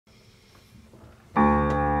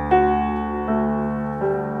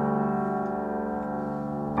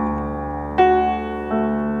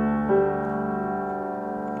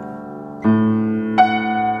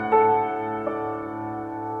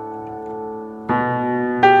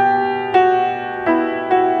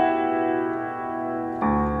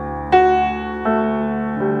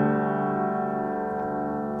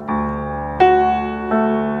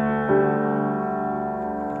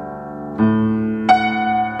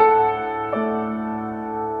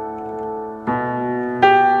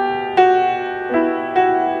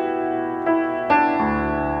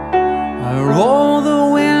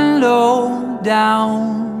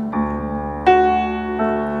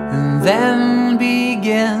and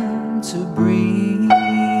begin to breathe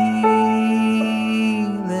in.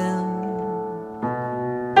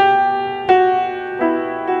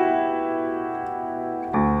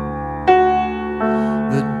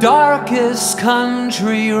 The darkest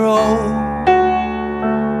country road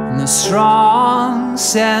and the strong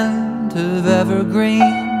scent of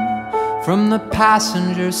evergreen from the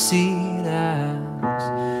passenger seat as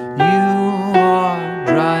you are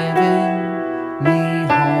driving me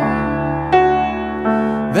home.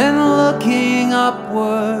 Then looking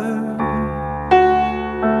upward,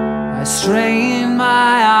 I strain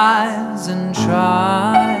my eyes and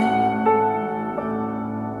try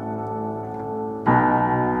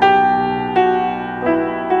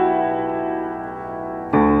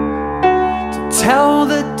to tell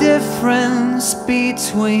the difference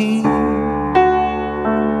between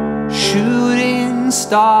shooting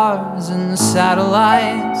stars and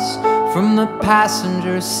satellites from the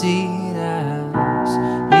passenger seat as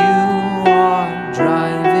you are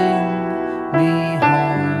driving me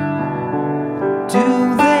home. Do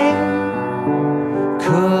they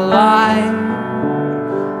collide?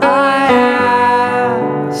 I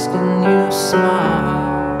ask and you smile.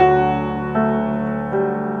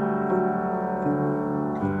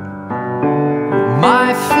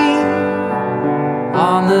 My feet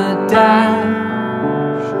on the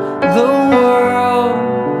dash, the world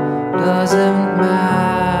doesn't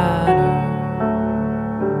matter.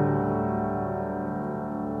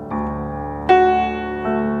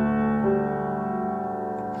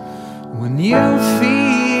 When you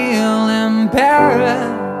feel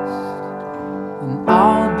embarrassed, then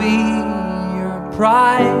I'll be your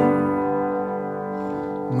pride.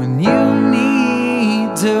 When you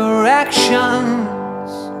need direction,